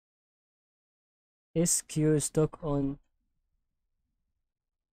SQ stock on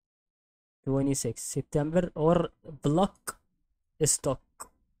 26 September or block stock.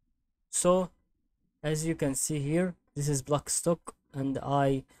 So as you can see here, this is block stock, and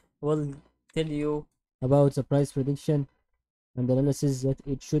I will tell you about the price prediction and analysis that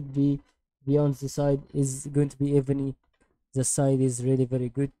it should be beyond the side is going to be even. The side is really very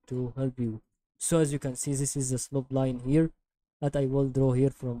good to help you. So as you can see, this is the slope line here that I will draw here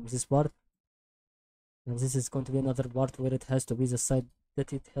from this part, and this is going to be another part where it has to be the side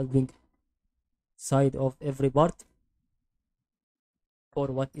that it helping side of every part for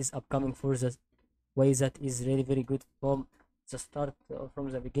what is upcoming, for the way that is really very good from the start or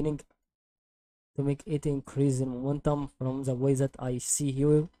from the beginning, to make it increase in momentum from the way that I see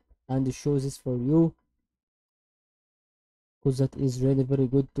here and show this for you, because that is really very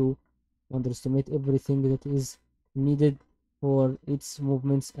good to underestimate everything that is needed for its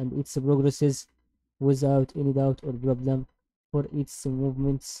movements and its progresses without any doubt or problem for its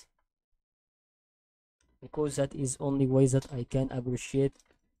movements, because that is only way that I can appreciate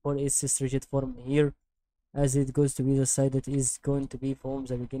for its rigid form here, as it goes to be the side that is going to be from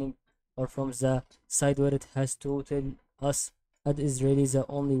the beginning or from the side where it has to tell us. That is really the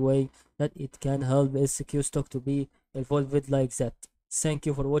only way that it can help SQ stock to be evolved like that. Thank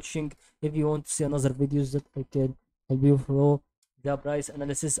you for watching. If you want to see another videos that I can help you through the price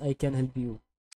analysis, I can help you.